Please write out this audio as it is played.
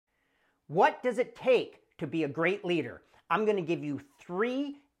What does it take to be a great leader? I'm going to give you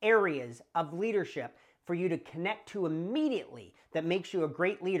 3 areas of leadership for you to connect to immediately that makes you a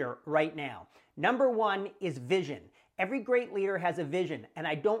great leader right now. Number 1 is vision. Every great leader has a vision, and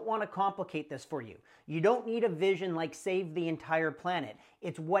I don't want to complicate this for you. You don't need a vision like save the entire planet.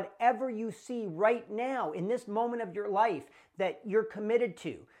 It's whatever you see right now in this moment of your life that you're committed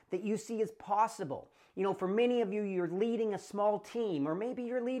to, that you see as possible. You know, for many of you, you're leading a small team, or maybe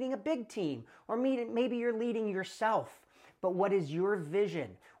you're leading a big team, or maybe you're leading yourself. But what is your vision?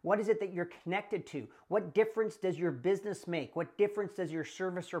 What is it that you're connected to? What difference does your business make? What difference does your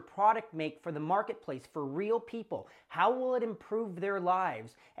service or product make for the marketplace, for real people? How will it improve their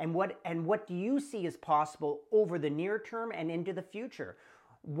lives? And what do you see as possible over the near term and into the future?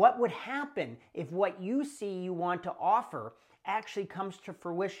 What would happen if what you see you want to offer actually comes to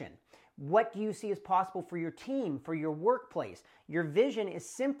fruition? What do you see as possible for your team, for your workplace? Your vision is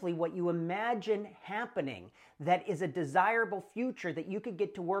simply what you imagine happening that is a desirable future that you could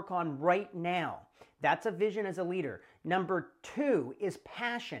get to work on right now. That's a vision as a leader. Number 2 is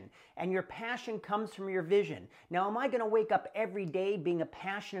passion, and your passion comes from your vision. Now, am I going to wake up every day being a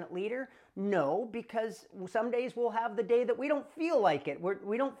passionate leader? No, because some days we'll have the day that we don't feel like it.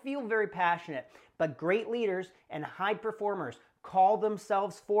 We don't feel very passionate. But great leaders and high performers call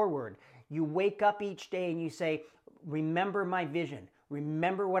themselves forward. You wake up each day and you say, remember my vision.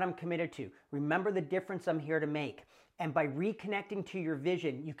 Remember what I'm committed to. Remember the difference I'm here to make. And by reconnecting to your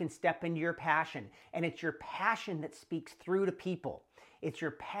vision, you can step into your passion. And it's your passion that speaks through to people. It's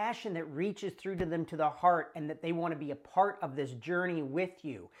your passion that reaches through to them, to the heart, and that they want to be a part of this journey with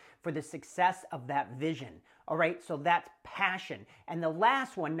you for the success of that vision. All right, so that's passion. And the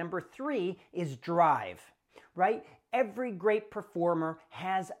last one, number 3, is drive, right? Every great performer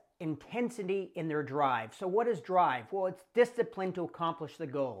has intensity in their drive. So what is drive? Well, it's discipline to accomplish the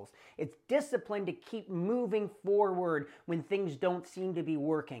goals. It's discipline to keep moving forward when things don't seem to be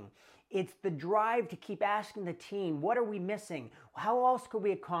working. It's the drive to keep asking the team, what are we missing? How else could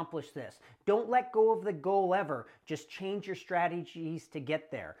we accomplish this? Don't let go of the goal ever. Just change your strategies to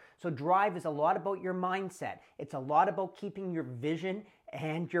get there. So drive is a lot about your mindset. It's a lot about keeping your vision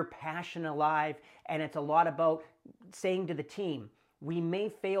and your passion alive. And it's a lot about saying to the team, we may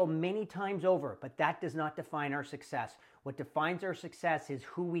fail many times over, but that does not define our success. What defines our success is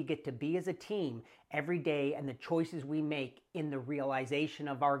who we get to be as a team every day and the choices we make in the realization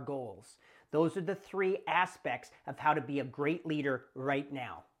of our goals. Those are the 3 aspects of how to be a great leader right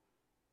now.